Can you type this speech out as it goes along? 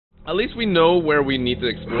At least we know where we need to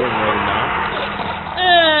explore more now.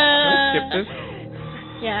 Can I skip this?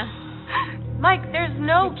 Yeah. Mike, there's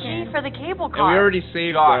no key for the cable car. And we already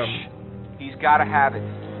saved Josh, he's got to have it.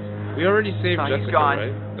 We already saved Son, he's Jessica, gone.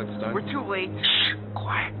 right? That's done. We're too late. Shh,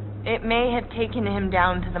 quiet. It may have taken him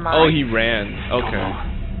down to the mine. Oh, he ran. Okay.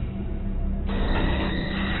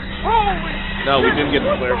 No, we didn't get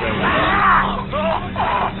the flare gun.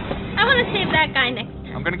 I want to save that guy next time.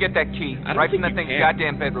 I'm gonna get that key right from that thing's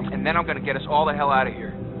goddamn bedroom, and then I'm gonna get us all the hell out of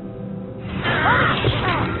here.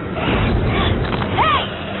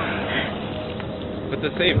 But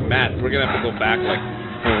to save Matt, we're gonna have to go back like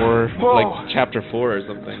chapter 4 or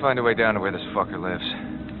something. Let's find a way down to where this fucker lives.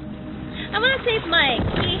 I want to save Mike.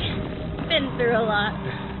 He's been through a lot.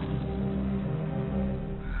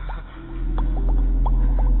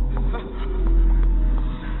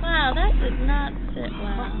 Wow, that did not sit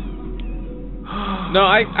well. No,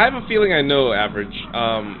 I have a feeling I know Average.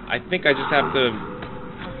 I think I just have to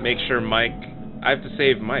make sure Mike... I have to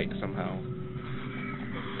save Mike somehow.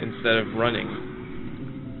 Instead of running.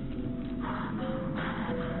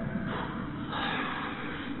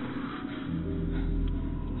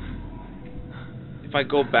 If I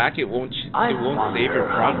go back, it won't save your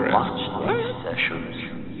progress. These sessions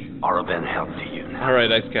are of any help to you now.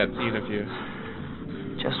 Alright, Ice Cat, see you in a few.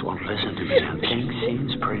 Just won't listen to me now. Things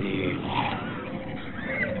seems pretty...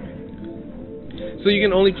 So you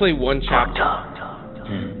can only play one chapter?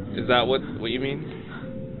 Is that what you mean?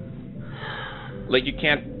 Like you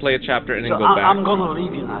can't play a chapter and then go back? I'm gonna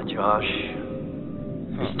leave you now, Josh.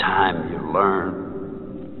 It's time you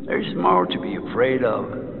learn. There's more to be afraid of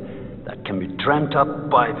that can be dreamt up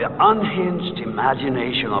by the unhinged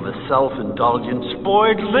imagination of a self-indulgent,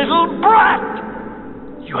 spoiled little brat!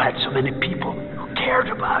 You had so many people who cared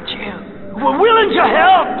about you, who were willing to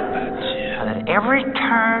help! And at every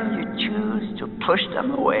turn you choose to push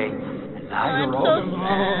them away, and now you're all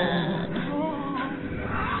alone.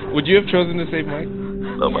 Would you have chosen to save Mike?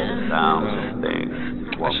 So by the sounds of things.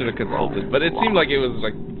 I should have consulted, but it seemed like it was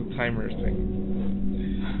like the timer thing.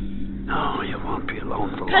 No, you won't be alone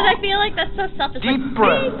for long. Because I feel like that's so selfish. Deep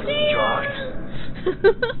breath, Josh.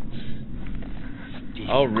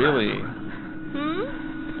 Oh, really?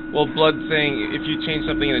 Well, Blood's saying if you change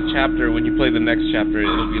something in a chapter, when you play the next chapter,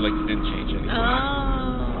 it'll be like you didn't change anything. Oh.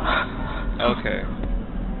 Okay.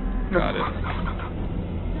 Got it.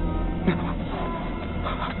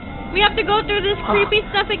 We have to go through this creepy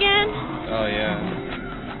stuff again? Oh, yeah.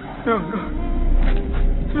 No,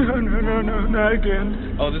 not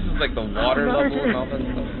again. Oh, this is like the water level and all that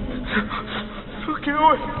stuff. Get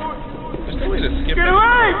away! There's no way to skip Get it.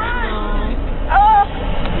 away!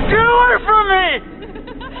 Get away from me!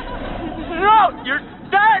 No, you're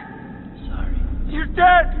dead! Sorry. You're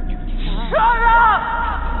dead! Shut up!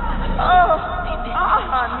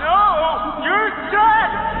 No! You're dead!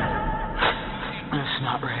 It's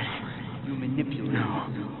not ready. You manipulate. No.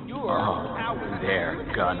 You are there,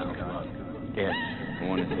 gun. Yes.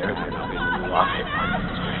 One is there, then I'll be able to lock it.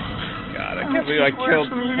 God, I can't believe I killed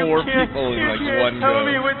 4 people in like one go. Tell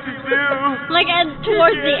me what to do. Like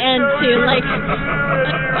towards the end too, like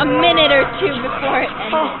a minute or two before it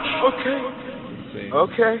ended.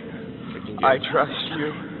 Okay. I trust you.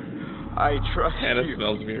 I trust Hannah you.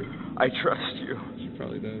 smells weird. I trust you. She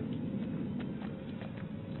probably does.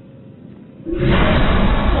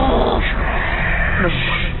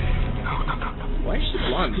 Why is she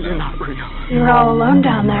blonde? You're not real. You're all alone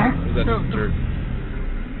down there. Is that just dirt?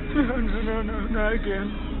 No, not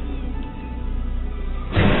again.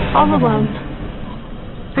 All alone.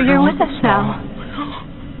 But you're with us now.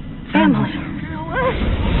 Family. Get away!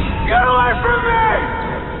 Get away from me!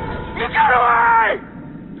 Get away!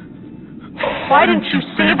 Why didn't you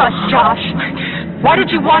save us, Josh? Why did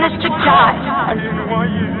you want us to die? I didn't want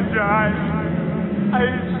you to die. I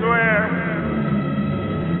swear.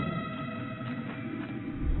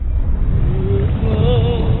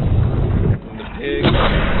 The pig.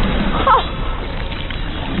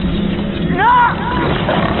 No!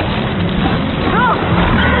 No!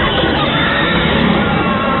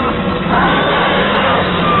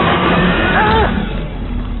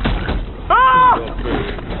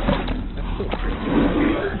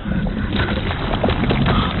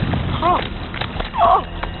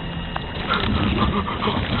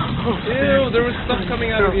 Ew, there was stuff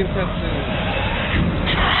coming out of the intestine.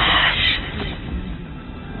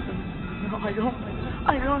 No,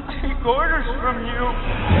 I don't take orders from you.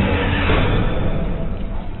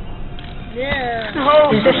 Yeah.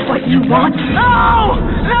 No! Is this what you want? No!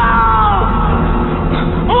 No!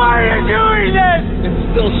 Why are you doing this? It's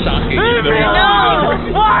still shocking. Leave me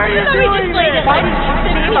alone! Why are you doing this? Why did you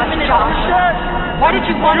save us, Josh? Why did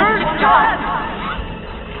you want us to die?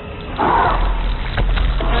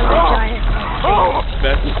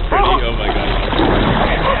 That's pretty, oh my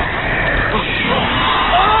god.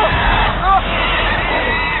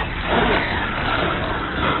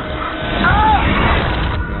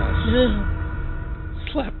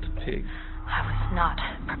 Slap the pig. I was not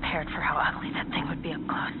prepared for how ugly that thing would be up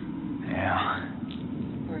close. Yeah.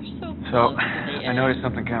 We're so close. So, I noticed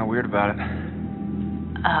something kind of weird about it.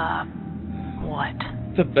 What?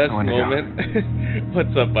 The best I wanna go. moment.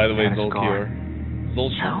 What's up, by the way, Got a scar. Zolkior?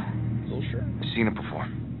 Zolshur? Zolshur? I've seen it before.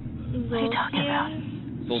 What are you talking about?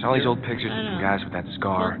 Saw these old pictures I of some know. guys with that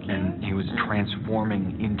scar, Zolkior? and he was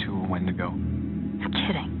transforming into a Wendigo. You're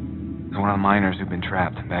kidding. It was one of the miners who'd been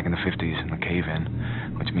trapped back in the 50s in the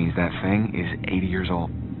cave-in, which means that thing is 80 years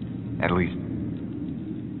old. At least.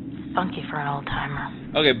 Funky for an old timer.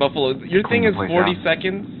 Okay, Buffalo, your thing is Clean the place 40 out.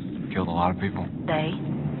 seconds? Killed a lot of people. They?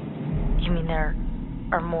 You mean there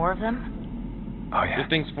are more of them? Oh, yeah. Your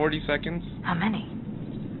thing's 40 seconds? How many?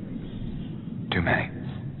 Too many.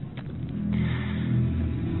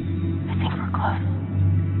 I think we're close.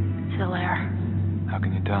 To the lair. How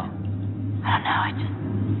can you tell? I don't know, I just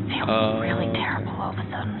feel really terrible all of a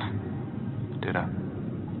sudden. Ditto.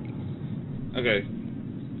 Okay.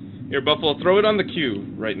 Here, Buffalo, throw it on the queue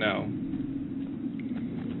right now.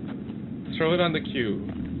 Throw it on the queue.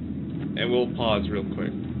 And we'll pause real quick.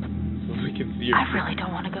 So we can see your... I really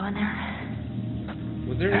don't want to go in there.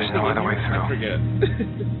 Was there There's anything no in other way here? through. I forget.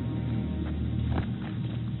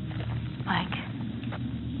 Mike.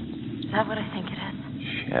 Is that what I think it is?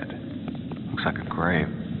 Shit. Looks like a grave.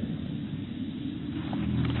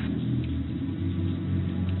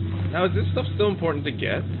 Now, is this stuff still important to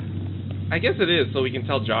get? I guess it is, so we can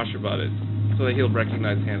tell Josh about it. So that he'll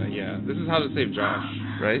recognize Hannah, yeah. This is how to save Josh,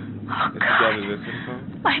 right? Oh, If you God. gather this info.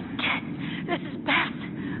 Mike, this is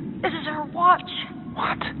Beth. This is her watch.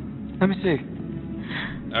 What? Let me see.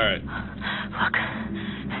 Alright. Look.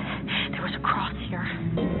 There was a cross here.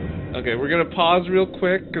 Okay, we're gonna pause real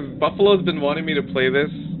quick, because Buffalo's been wanting me to play this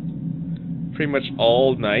pretty much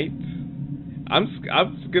all night. I'm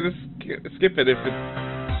gonna skip it if it's...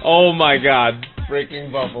 Oh my god.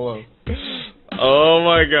 Freaking Buffalo. Oh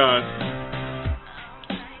my god.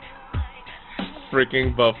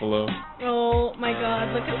 Freaking Buffalo. Oh my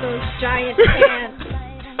god, look at those giant pants.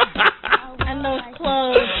 And those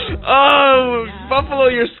clothes. Oh, Buffalo,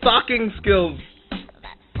 your stalking skills.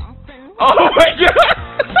 Oh my god.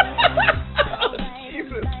 Oh,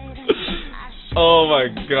 Jesus. Oh my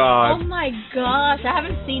god. Oh my gosh, I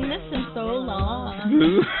haven't seen this in so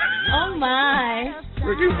long. Oh my.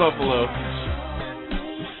 Freaking Buffalo.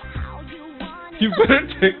 You better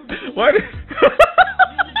take... Why did...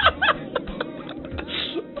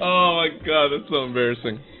 Oh my god, that's so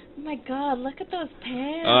embarrassing. Oh my god, look at those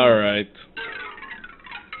pants. Alright.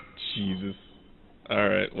 Jesus.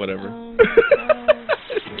 Alright, whatever. Oh my god.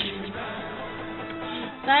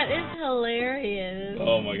 That is hilarious.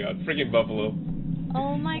 Oh my god, freaking Buffalo.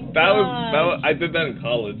 Oh my god. That was I did that in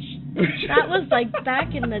college. That was like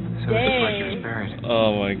back in the So it looks like she was day. buried.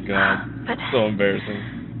 Oh my god. But So embarrassing.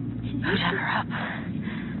 who dug her up?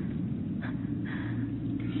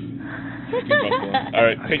 Freaking Buffalo.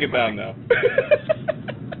 Alright, take it down now.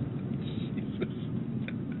 Jesus.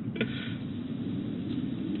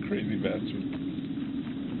 Crazy bastard.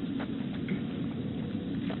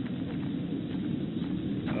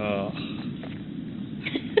 Oh.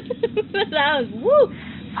 That was woo.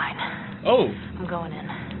 Fine. Oh, I'm going in.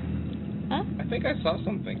 Huh? I think I saw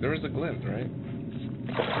something. There was a glint, right?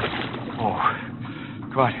 Oh.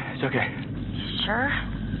 Come on, it's okay. You sure?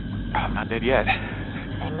 I'm not dead yet.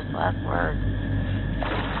 Famous last words.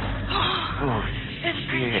 Oh, This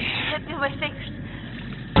shit. hit me with my fingers.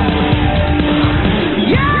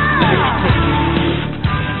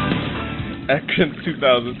 Action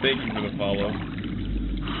 2000, thank you for the follow.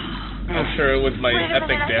 I'm sure it was my Wait a epic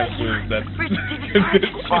minute, I dance thought you moves that were- did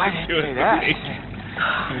you Why did you say that?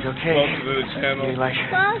 It was okay. Welcome to the channel. You like,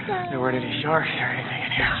 Awesome. there weren't any sharks or anything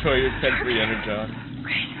in here. Enjoy your 10 free energon.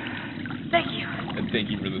 Great. Thank you. And thank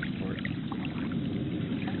you for the support.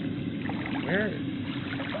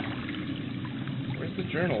 Where's the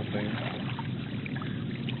journal thing?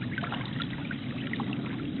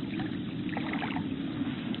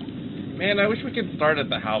 Man, I wish we could start at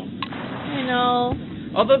the house. I know.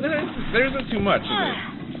 Although there isn't too much in it.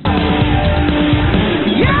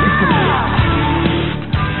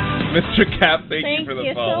 Mr. Cap, thank you for the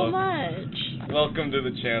you follow. so much. Welcome to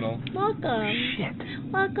the channel. Welcome.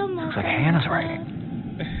 Shit. Welcome. Looks like Hannah's writing.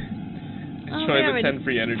 Enjoy we the already- 10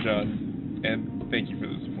 free energon. And thank you for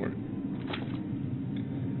the support.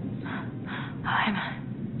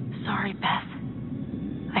 I'm sorry, Beth.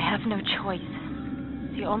 have no choice.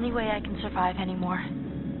 The only way I can survive anymore.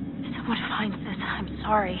 If someone finds this, I'm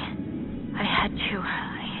sorry. I had to.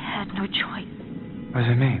 I had no choice. What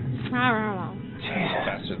does it mean? I don't know. Jesus.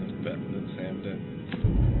 Faster than Sam did.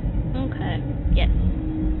 Okay. Yes.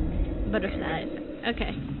 Butterflies.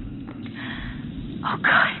 Okay. Oh,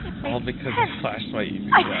 God. All because I flashed my easy.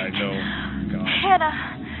 Yeah, I know. God. Hannah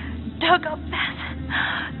dug up Beth.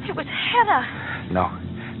 It was Hannah. No,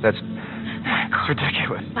 that's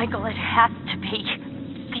ridiculous. Michael, it has to be.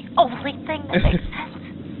 The only thing that makes sense.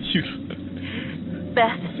 You.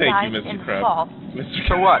 Beth died Thank you, Mr. in Krabs. fall. Mr.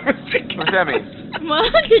 So what? Mr. What's that mean?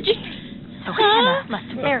 What did you? So Hannah must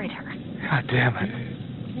have buried her. God damn it.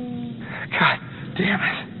 God damn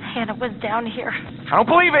it. Hannah was down here. I don't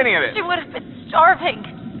believe any of it. She would have been starving.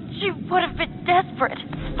 She would have been desperate.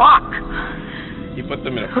 Fuck. You put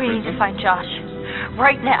them in a We need to find Josh.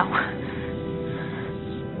 Right now.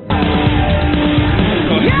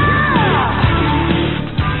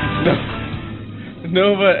 No.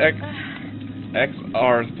 Nova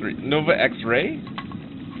XR3. Nova X-Ray?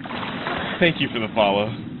 Thank you for the follow.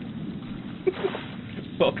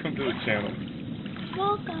 Welcome to the channel.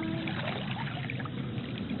 Welcome.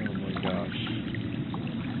 Oh my gosh.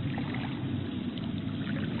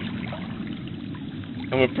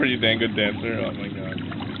 I'm a pretty dang good dancer. Oh my god.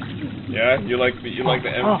 Yeah, you like the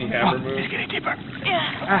MC Hammer move? He's getting deeper.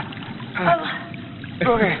 Yeah.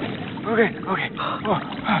 Okay. Oh,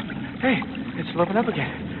 hey, it's sloping up again.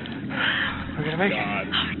 We're gonna make God.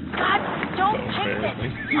 it. God, don't So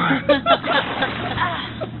fix embarrassing.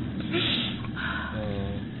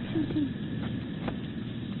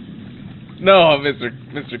 No,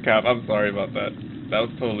 Mr. Cap, I'm sorry about that. That was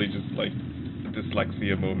totally just like a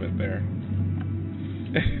dyslexia moment there.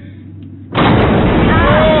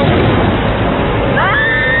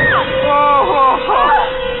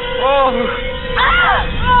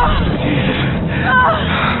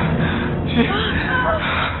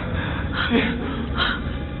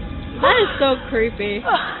 That is so creepy.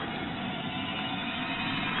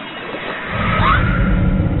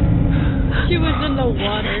 She was in the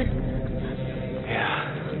water.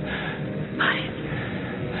 Yeah.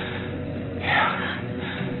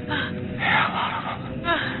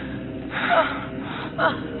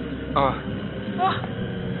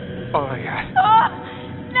 Oh my God.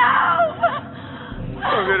 No!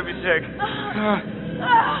 I'm gonna be sick.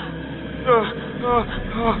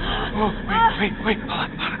 Wait. Hold on.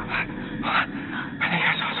 I think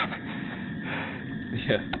I saw something.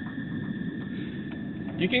 Yeah.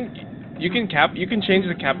 You can change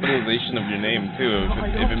the capitalization of your name too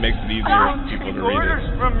if it makes it easier for people to read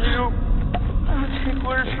it. From you. I'll take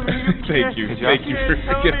orders from you. Thank you for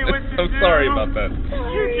forgiveness. I'm sorry about that.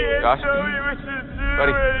 Josh?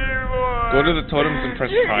 Buddy. Go to the totems and press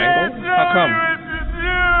triangle? How come?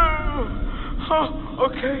 Oh,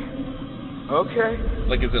 okay.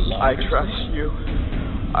 Like, is it locked? I trust you.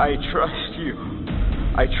 I trust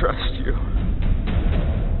you.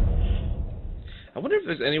 I wonder if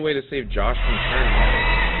there's any way to save Josh from turning.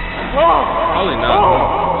 Probably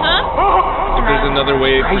not. Huh? If there's another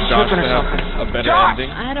way for He's Josh to slipping or have something. a better Josh!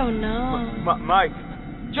 ending. I don't know. Mike.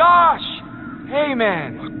 Josh! Hey,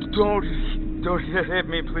 man. Don't hit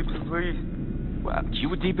me, please. Well, you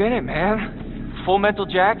were deep in it, man. Full mental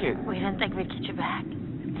jacket. We didn't think we'd get you back.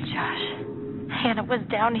 Josh, Hannah was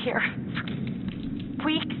down here for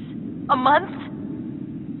weeks, a month.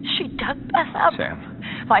 She dug us up. Sam.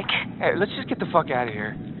 Mike. Hey, let's just get the fuck out of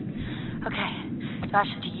here. Okay. Josh,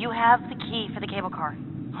 do you have the key for the cable car?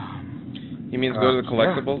 He means go to the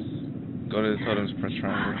collectibles? Yeah. Go to the totems, press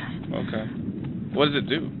triangle. Okay. What does it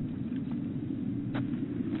do?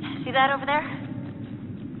 See that over there?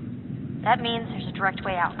 That means there's a direct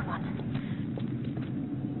way out. Come on.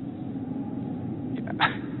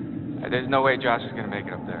 Yeah. There's no way Josh is gonna make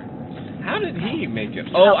it up there. How did he make it?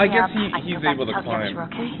 Oh, I guess he's able to tell climb. you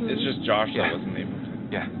okay. It's just Josh that wasn't able to.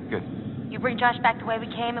 Yeah, good. You bring Josh back the way we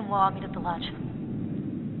came, and we'll all meet at the lodge.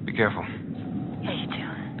 Be careful. Yeah, you too.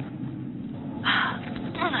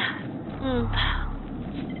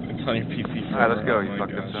 It's on your PC. Alright, let's go, Oh you my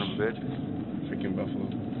fucked up gosh. son of a bitch. Freaking buffalo.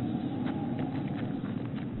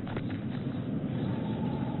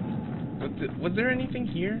 Was there anything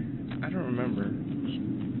here? I don't remember.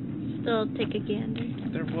 Still take a gander.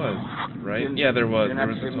 There was, right? Yeah, there was. There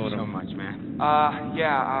was a totem. so much, man.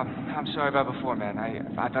 I'm sorry about before, man.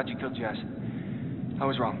 I thought you killed Jess. I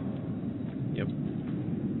was wrong. Yep.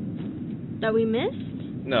 That we missed?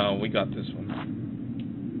 No, we got this one.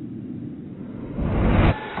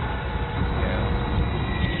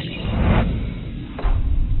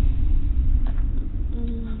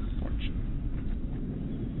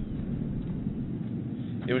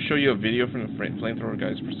 It was would show you a video from the flamethrower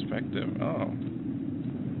guy's perspective. Oh.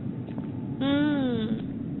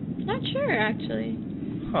 Not sure, actually.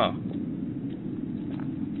 Huh.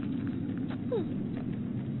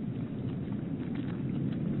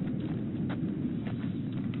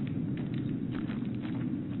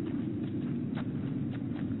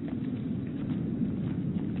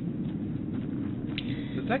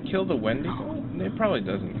 Does that kill the Wendigo? It probably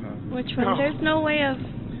doesn't, huh? Which one? There's no way of...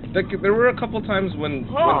 There were a couple times when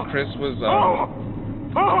Chris was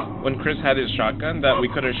when Chris had his shotgun that we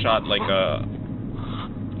could have shot like a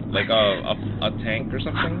tank or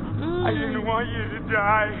something. I didn't want you to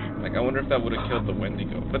die. Like, I wonder if that would have killed the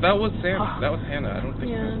Wendigo. But that was Sam. That was Hannah. I don't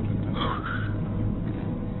think. Yeah.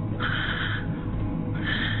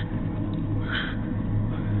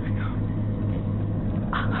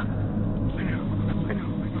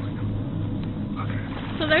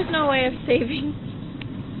 So there's no way of saving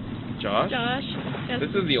Josh? Yes. This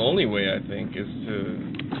is the only way, I think, is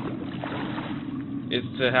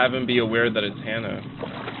to have him be aware that it's Hannah.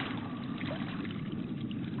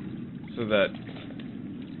 So that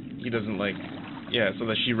he doesn't, like, so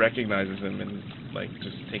that she recognizes him and, like,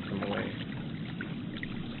 just takes him away.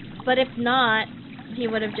 But if not, he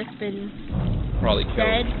would have just been probably killed.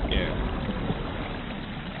 Dead? Yeah.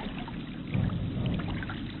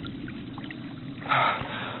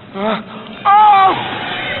 Oh!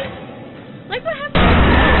 Like, what happened?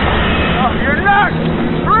 Oh, you're not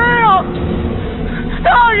real!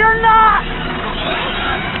 No, you're not!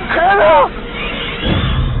 Hannah!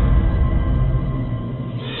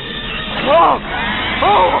 Oh!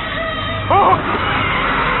 Oh! Oh!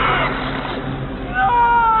 No!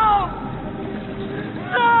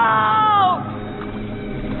 No!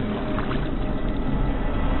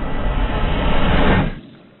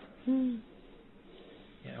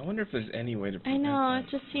 Yeah, I wonder if there's any way to I prevent know, that. it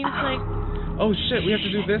just seems like... Oh shit, we have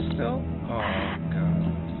to do this still? Oh god.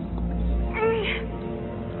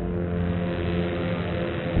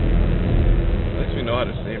 At least we know how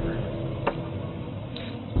to save her.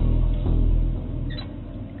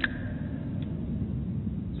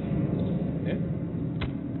 Yeah?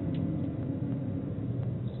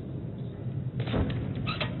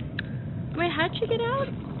 Wait, how'd she get out?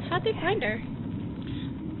 How'd they find her?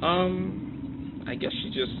 I guess she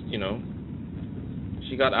just,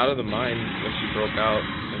 she got out of the mine when she broke out,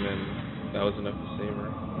 and then that was enough to save her.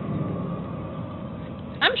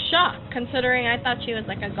 I'm shocked, considering I thought she was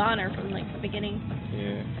like a goner from like the beginning.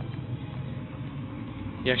 Yeah.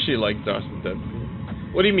 He actually liked Josh the Dead.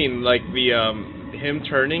 What do you mean, like the him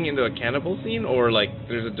turning into a cannibal scene, or like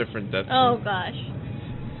there's a different death scene? Oh gosh.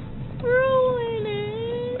 Ruin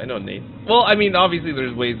it. I know Nate. Well, I mean, obviously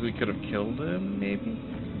there's ways we could have killed him, maybe.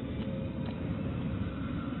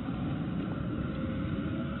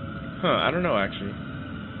 Huh, I don't know, actually.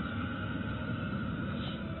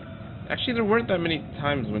 Actually, there weren't that many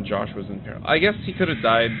times when Josh was in peril. I guess he could have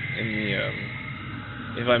died in the,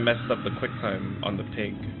 if I messed up the quick time on the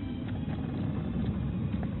pig.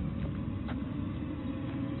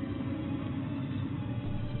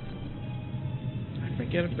 I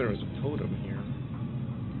forget if there was a totem here.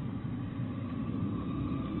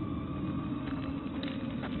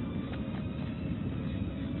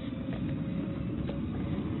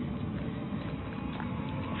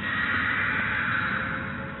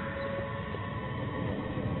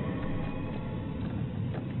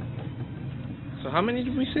 So how many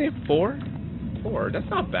did we say? 4? 4. That's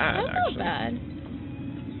not bad, That's actually. not bad.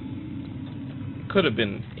 Could have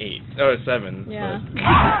been 8 or 7. Yeah. But...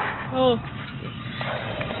 Oh.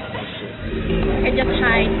 I just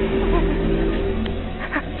hide.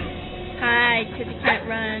 Hide, because you can't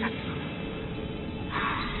run.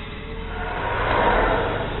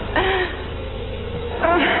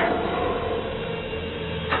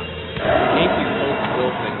 I hate these old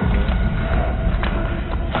school things.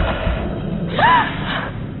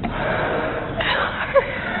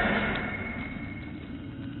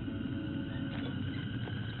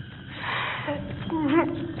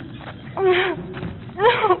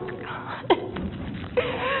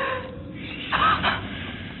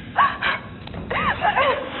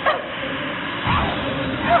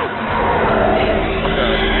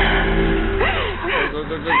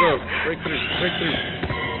 Go. Break through. Breakthrough!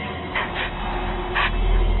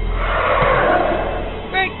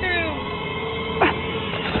 I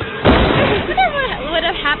wonder what would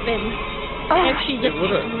have happened if she just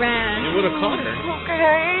ran. You would have caught her.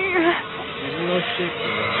 Okay. There's no shape to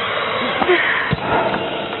that.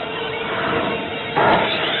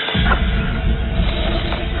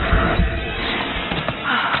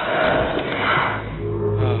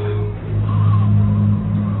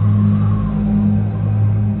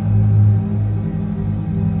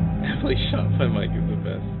 Holy shot by Mike is the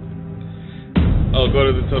best. Oh, go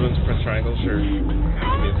to the totems, press triangle? Sure. Give me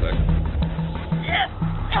a sec.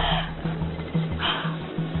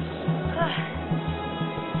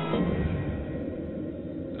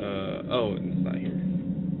 Oh, it's not here.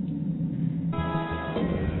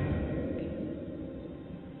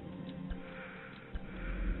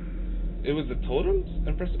 It was the totems?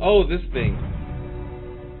 And press. Oh, this thing.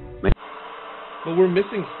 But we're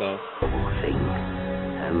missing stuff.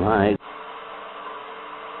 Am I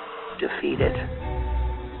defeated?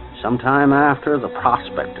 Sometime after, the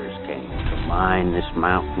prospectors came to mine this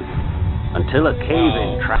mountain until a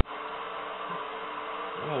cave-in trap.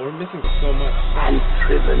 Wow, we're missing so much. And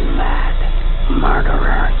driven mad,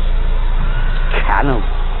 murderers, cannibals,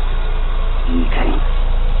 eating.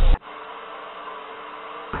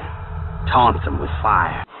 Taunt them with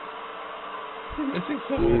fire. We're missing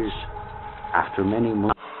so Years much. after many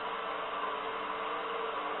months,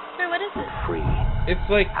 Sir, what is it? free It's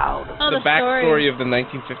like out of the backstory of the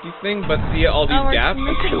 1950s thing, but see all these gaps?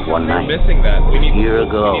 until one We're night, missing that. We need a year we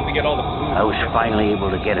ago, need to get all the clues. I was finally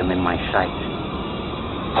able to get him in my sight.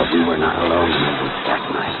 But we were not alone in the woods that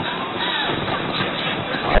night.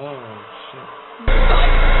 Oh, shit.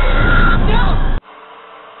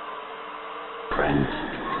 Friends,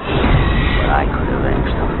 but I could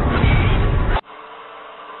avenge them.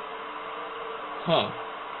 Huh.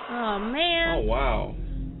 Oh, man. Oh, wow.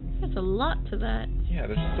 There's a lot to that. Yeah,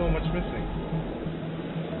 there's so much missing.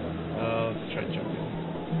 Let's try jumping.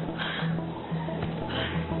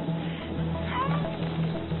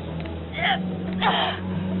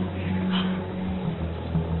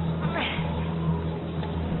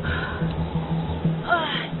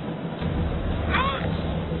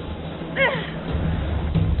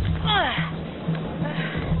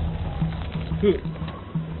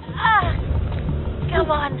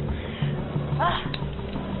 Come on.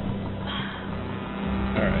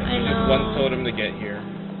 Alright, there's just one totem to get here.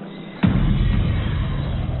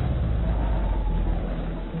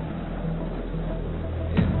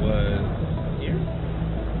 It was here?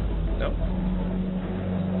 No.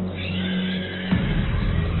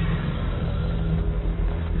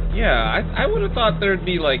 Yeah, I would have thought there'd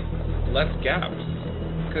be like less gaps.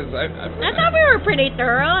 Because I thought we were pretty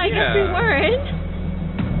thorough. I guess we weren't.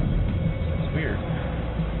 It's weird.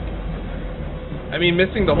 I mean,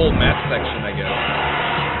 missing the whole map section, I guess.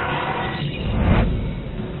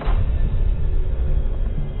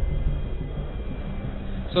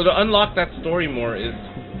 So to unlock that story more is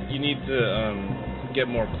you need to get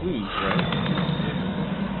more clues, right?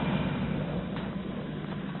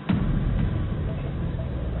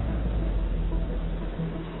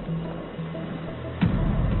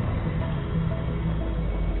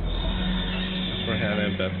 That's where Hannah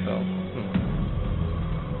and Beth fell.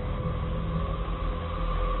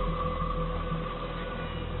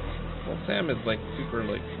 Well, Sam is like super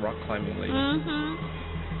like rock climbing lady.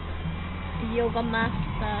 Yoga master.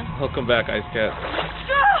 Welcome back, Ice Cat.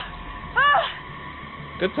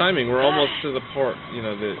 Good timing. We're almost to the part, you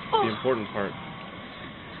know, the important part.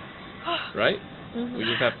 Right? We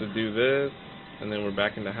just have to do this, and then we're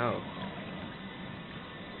back in the house.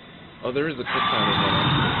 Oh, there is a quick timer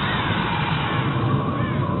going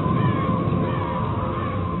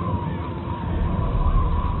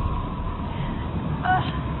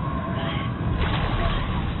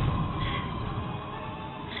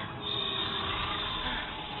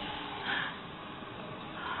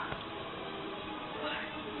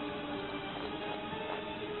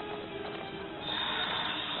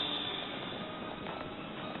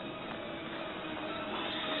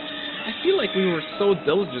I feel like we were so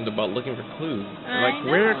diligent about looking for clues. Like,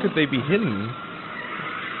 where could they be hidden?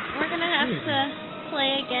 We're gonna have to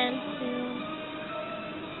play again soon.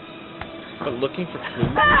 But looking for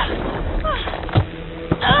clues?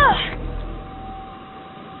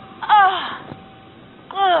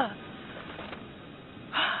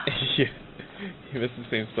 Yeah, you missed the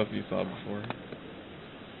same stuff you saw before.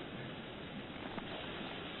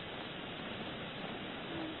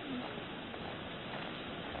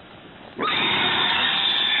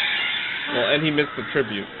 Well, and he missed the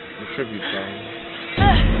tribute song.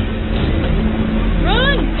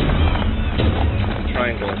 Run! The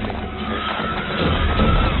triangle, I think.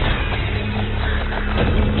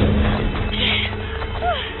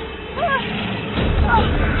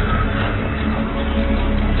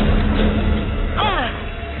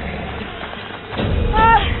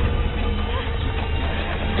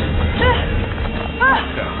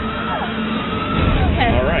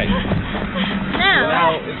 All right.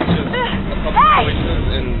 Now it's just a couple choices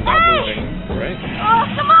and not moving, right? Oh,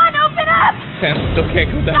 come on, open up! Sam still can't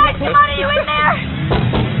go down. Guys, come on, are you in there?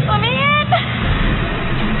 Let me in!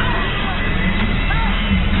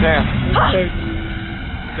 Sam.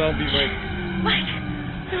 Zombie Mike. Mike.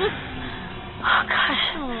 Oh, gosh.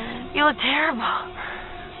 You look terrible.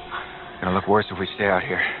 It's gonna look worse if we stay out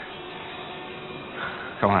here.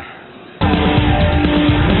 Come on.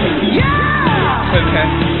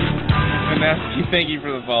 Fantastic. Thank you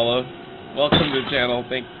for the follow. Welcome to the channel.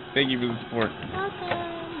 Thank you for the support.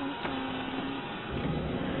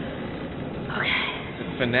 Okay. Is it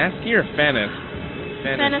Fanaski or Fanis?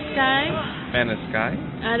 Fanasky? Fanasky?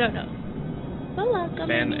 I don't know. Well,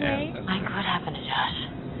 welcome anyway. Mike, what happened to Josh?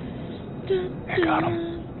 I got him.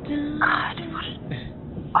 God, what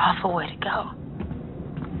an awful way to go.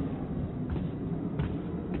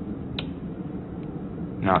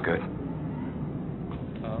 Not good.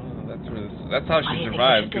 Oh, that's how she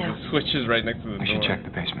survived, because the switch is right next to the door. We should check the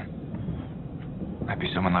basement. Might be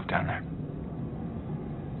someone left down there.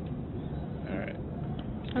 Alright.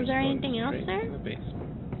 Was there anything else there? In the basement.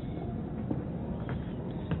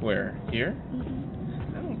 Where? Here?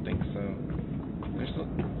 Mm-hmm. I don't think so.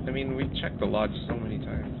 I mean, we checked the lodge so many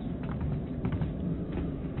times.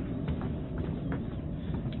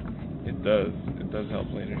 It does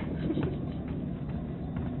help later.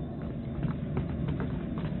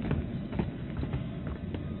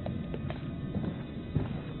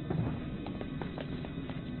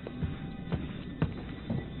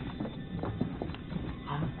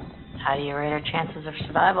 How do you rate our chances of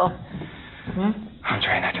survival? I'm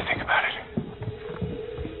trying not to think about it.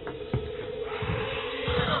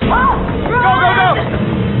 Whoa! Go!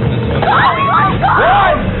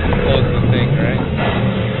 Close the thing, right?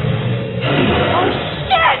 Oh,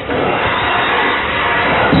 shit!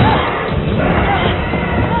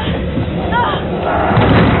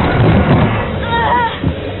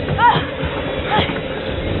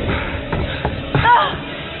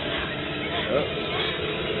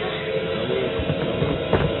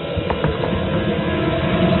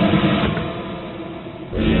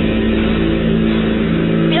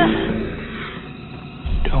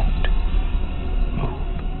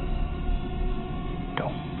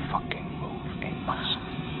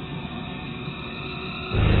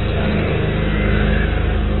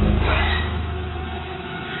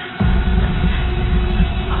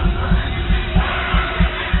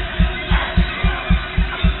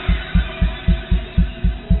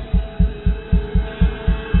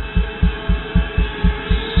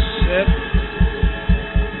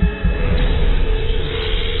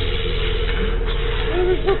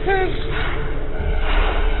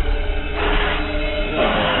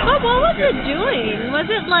 Was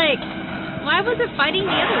it like, why was it fighting the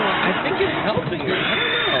other one? I think it's helping it. I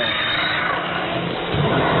don't know.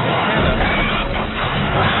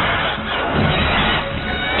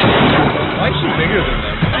 Why is she bigger than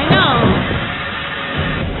them? I know.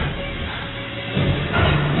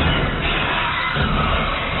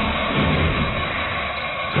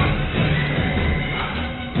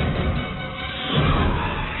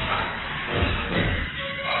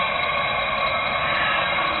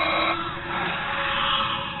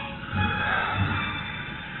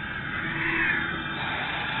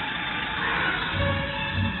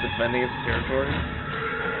 Defending its territory?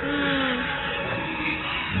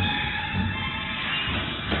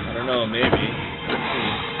 I don't know, maybe. Let's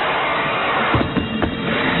see.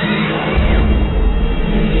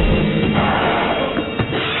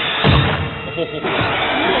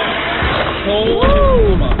 Oh,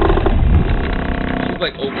 come on. She's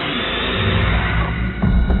like OP.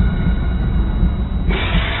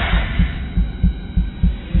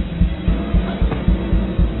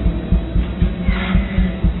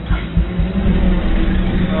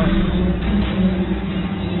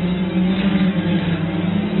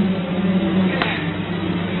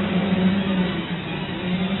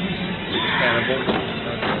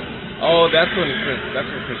 Oh, that's when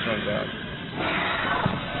Chris runs out.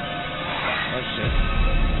 Oh shit.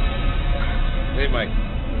 Hey, Mike.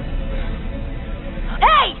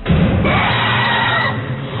 Hey!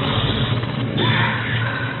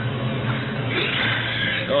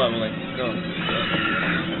 Go, Emily. Go.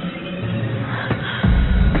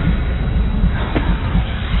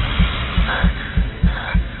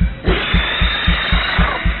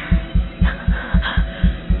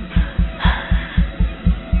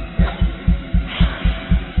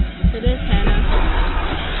 It is Hannah.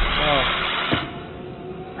 Oh.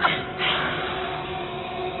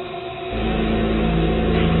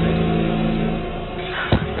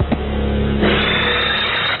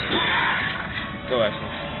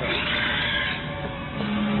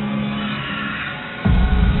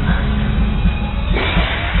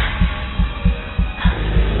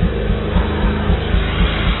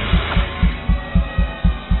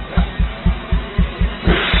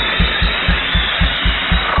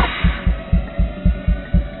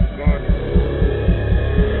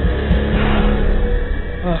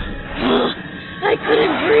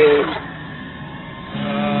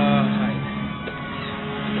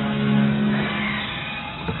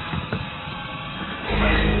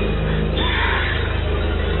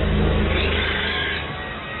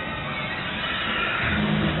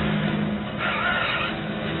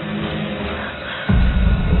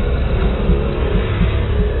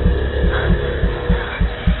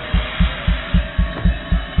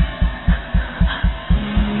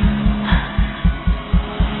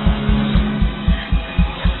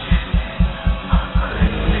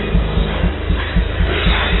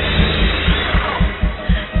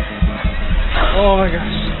 Oh my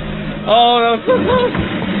gosh. Oh, that was so close.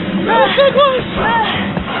 That was so close.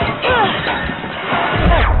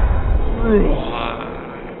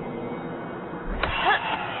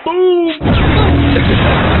 Boom.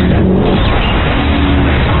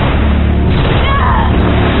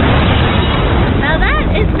 Now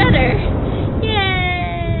that is better.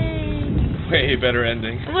 Yay. Way better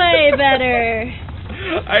ending. Way better.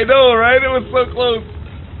 I know, right? It was so close.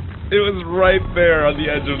 It was right there on the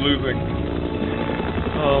edge of losing.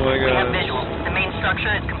 Oh my god. We have visual. The main structure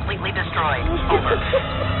is completely destroyed. Over.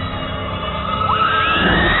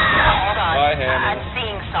 Hold on. Bye, Hannah. I'm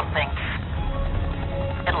seeing something.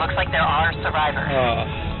 It looks like there are survivors.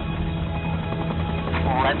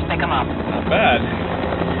 Let's pick them up. Not bad.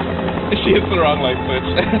 She hits the wrong light switch.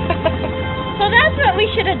 So that's what we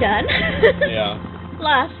should have done. Yeah.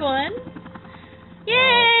 Last one.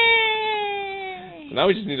 Yay! Now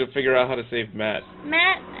we just need to figure out how to save Matt.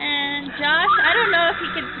 Matt and Josh, I don't know if he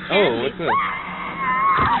could. Oh, what's this?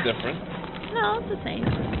 It's different. No, it's the same,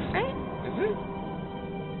 right? Is it?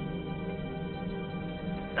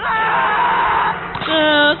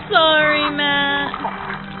 Oh, sorry, Matt.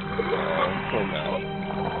 Poor Matt.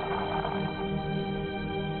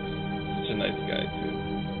 Such a nice guy, too.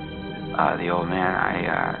 The old man, I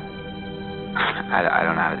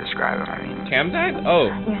don't know how to describe him. I mean... Cam died? Oh.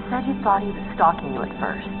 You said you thought he was stalking you at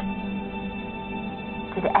first.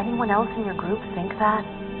 Did anyone else in your group think that?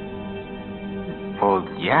 Well,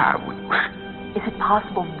 yeah. Is it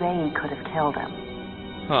possible they could have killed him?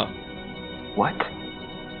 Huh. What?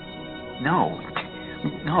 No.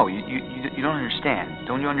 No, you don't understand.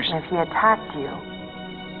 Don't you understand? And if he attacked you?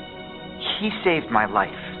 He saved my life.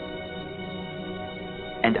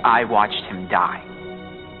 And I watched him die.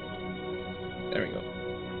 There we go.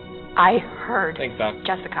 I heard Thanks, Doc.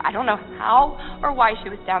 Jessica. I don't know how or why she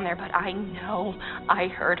was down there, but I know I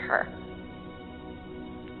heard her.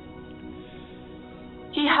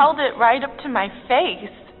 He held it right up to my face.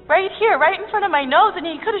 Right here, right in front of my nose, and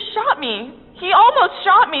he could have shot me. He almost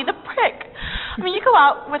shot me, the prick. I mean, you go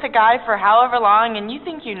out with a guy for however long, and you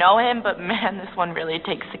think you know him, but man, this one really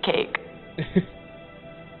takes the cake.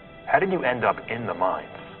 How did you end up in the mines?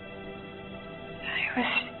 I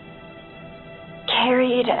was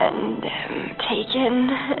carried and taken,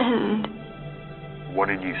 and What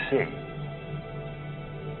did you see?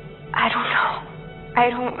 I don't know. I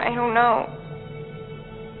don't know.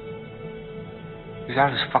 He was out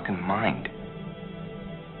of his fucking mind.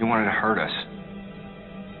 He wanted to hurt us.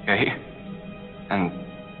 Okay? And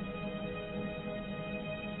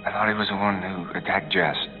I thought he was the one who attacked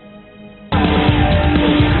Jess.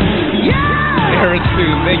 Aaron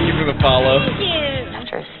Sue, thank you for the follow. Thank you.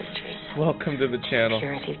 After his sisters, Welcome to the channel.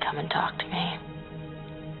 security come and talk to me.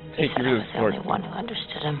 He Thank said you I for was the the support. only one who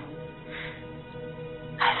understood him.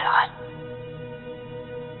 I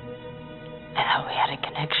thought we had a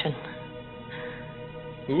connection.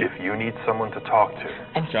 Who? If you need someone to talk to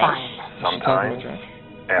I'm Josh? fine. sometimes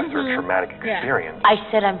after a traumatic experience, I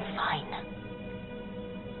said I'm fine.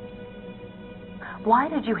 Why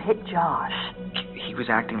did you hit Josh? He was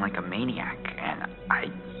acting like a maniac, and I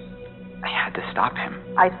had to stop him.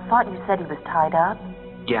 I thought you said he was tied up.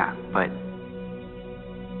 Yeah, but...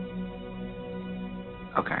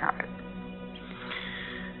 Okay,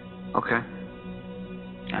 Okay.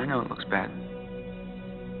 I know it looks bad.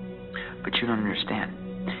 But you don't understand.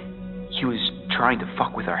 He was trying to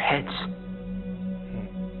fuck with our heads.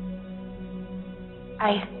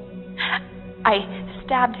 I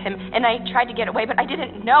stabbed him, and I tried to get away, but I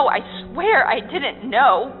didn't know. I swear I didn't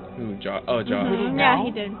know. Who? Oh, Josh. Mhm. Yeah,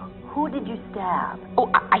 he did. Who did you stab? Oh,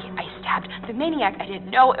 I stabbed the maniac. I didn't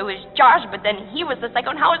know it was Josh, but then he was the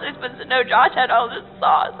psycho. And how was I supposed to know Josh had all this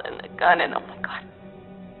sauce and the gun and oh my god.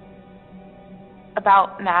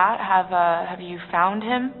 About Matt, have you found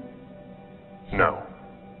him? no,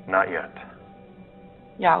 not yet.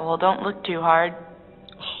 Yeah, well, don't look too hard.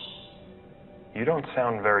 You don't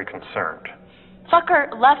sound very concerned. Fucker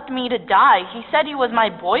left me to die. He said he was my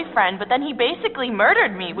boyfriend, but then he basically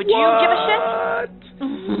murdered me. Would you give a shit?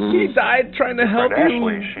 He died trying to help Friend you.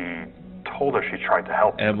 Ashley, she told us she tried to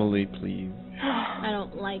help you. Emily, please. I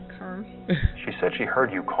don't like her. She said she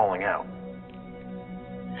heard you calling out.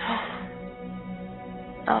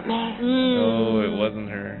 Not me. No, it wasn't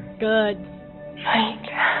her. Good. Mike.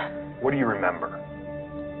 What do you remember?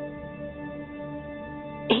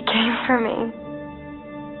 He came for me.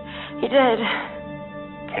 He did.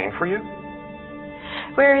 Came for you?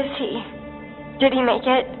 Where is he? Did he make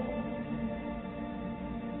it?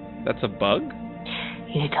 That's a bug?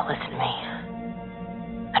 You need to listen to me.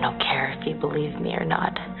 I don't care if you believe me or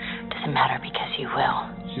not. Doesn't matter because you will.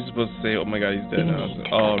 She's supposed to say, oh my god, he's You dead now. need to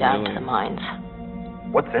Oh, go down really? to the mines.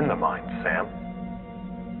 What's in the mine, Sam?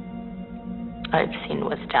 I've seen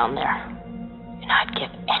what's down there, and I'd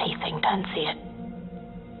give anything to unsee it.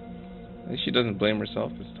 At least she doesn't blame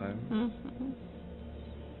herself this time.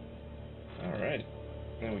 Alright.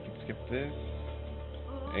 Now we can skip this.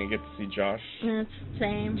 And get to see Josh That's the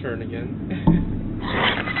same. turn again.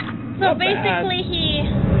 So basically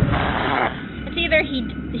it's either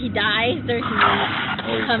he dies or he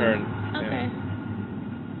Or he turns. Okay.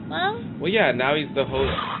 Yeah. Well, yeah, now he's the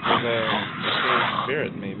host for the same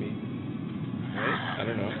spirit, maybe. Right? I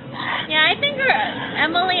don't know. Yeah, I think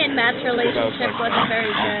Emily and Matt's relationship wasn't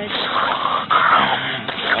very good.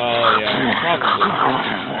 Oh, yeah, probably.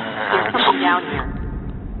 They're coming down here.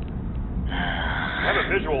 I have a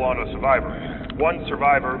visual on a survivor. One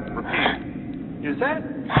survivor, repeat. Is that?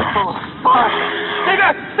 Oh, fuck! Stay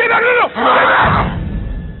back! Stay back! No!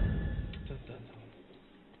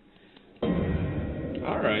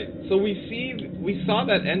 Alright, so we saw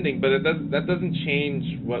that ending, but that doesn't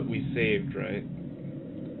change what we saved, right?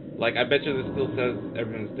 Like, I bet you this still says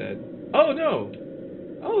everyone's dead. Oh, no!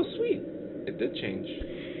 Oh, sweet! It did change.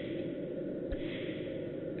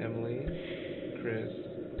 Emily, Chris...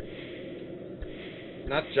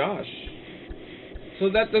 Not Josh. So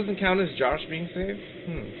that doesn't count as Josh being saved?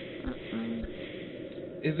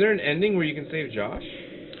 Is there an ending where you can save Josh?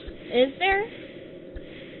 Is there?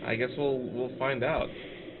 I guess we'll find out.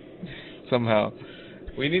 Somehow.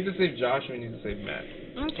 We need to save Josh and we need to save Matt.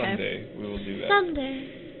 Okay. Someday we will do that. Someday.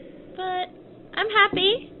 But I'm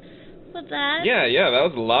happy with that. Yeah, that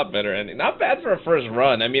was a lot better ending. Not bad for a first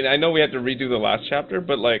run. I mean, I know we had to redo the last chapter,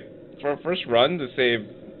 but like for a first run to save,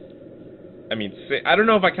 I mean, I don't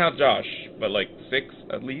know if I count Josh, but like 6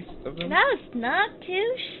 at least of them. That was not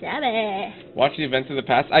too shabby. Watch the events of the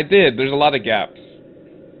past. I did. There's a lot of gaps.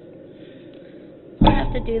 I'll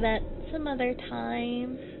have to do that some other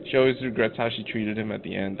time. She always regrets how she treated him at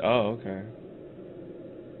the end. Oh, okay.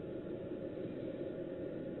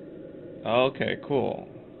 Okay, cool.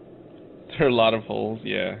 There are a lot of holes,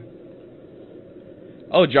 yeah.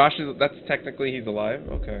 Oh, Josh that's technically he's alive?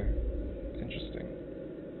 Okay. Interesting.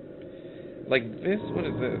 Like this, what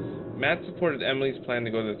is this? Matt supported Emily's plan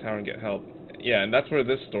to go to the tower and get help. Yeah, and that's where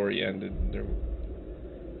this story ended.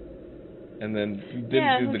 And then he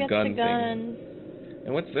didn't do the gun thing.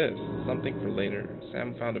 And what's this? Something for later.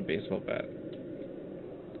 Sam found a baseball bat.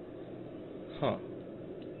 Huh.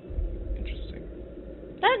 Interesting.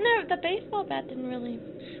 The baseball bat didn't really...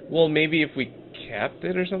 Well, maybe if we kept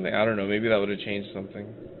it or something? I don't know. Maybe that would have changed something.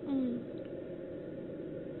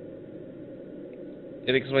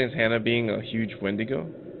 It explains Hannah being a huge Wendigo?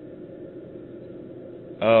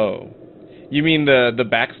 Oh. You mean the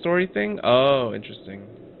backstory thing? Oh, interesting.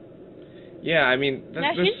 Yeah, I mean...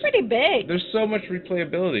 Now, she's pretty big. There's so much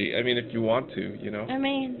replayability. I mean, if you want to, you know? I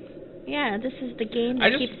mean, yeah, this is the game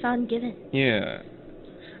that keeps on giving. Yeah.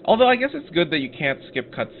 Although, I guess it's good that you can't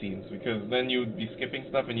skip cutscenes, because then you would be skipping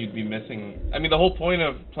stuff and you'd be missing... I mean, the whole point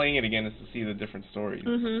of playing it again is to see the different stories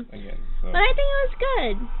again. So. But I think it was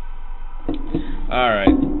good. Alright.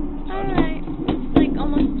 Alright. It's like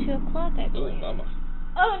almost 2 o'clock, I believe. Oh, mama.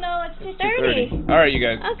 Oh, no, it's 2:30. Alright, you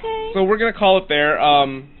guys. Okay. So we're going to call it there.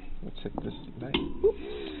 Let's hit this tonight.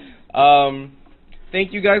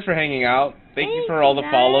 Thank you guys for hanging out. Thank you for all the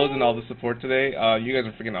follows and all the support today. You guys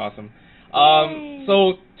are freaking awesome.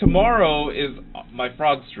 So tomorrow is my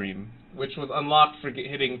frog stream, which was unlocked for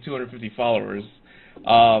hitting 250 followers.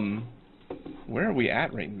 Where are we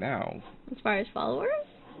at right now? As far as followers?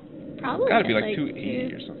 Probably. It's gotta be like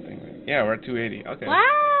 280 or something. Yeah, we're at 280. Okay.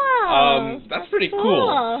 Wow. That's pretty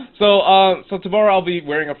cool. So tomorrow I'll be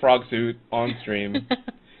wearing a frog suit on stream,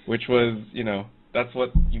 which was, you know, that's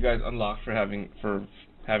what you guys unlocked for having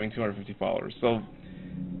 250 followers. So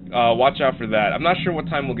watch out for that. I'm not sure what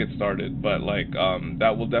time we'll get started, but like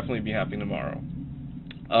that will definitely be happening tomorrow.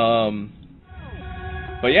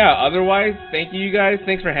 But yeah, otherwise, thank you guys.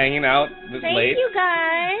 Thanks for hanging out this late. Thank you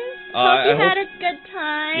guys. Hope you had a good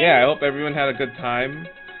time. Yeah, I hope everyone had a good time.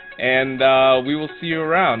 And we will see you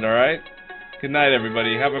around, all right? Good night,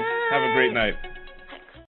 everybody. Have a great night.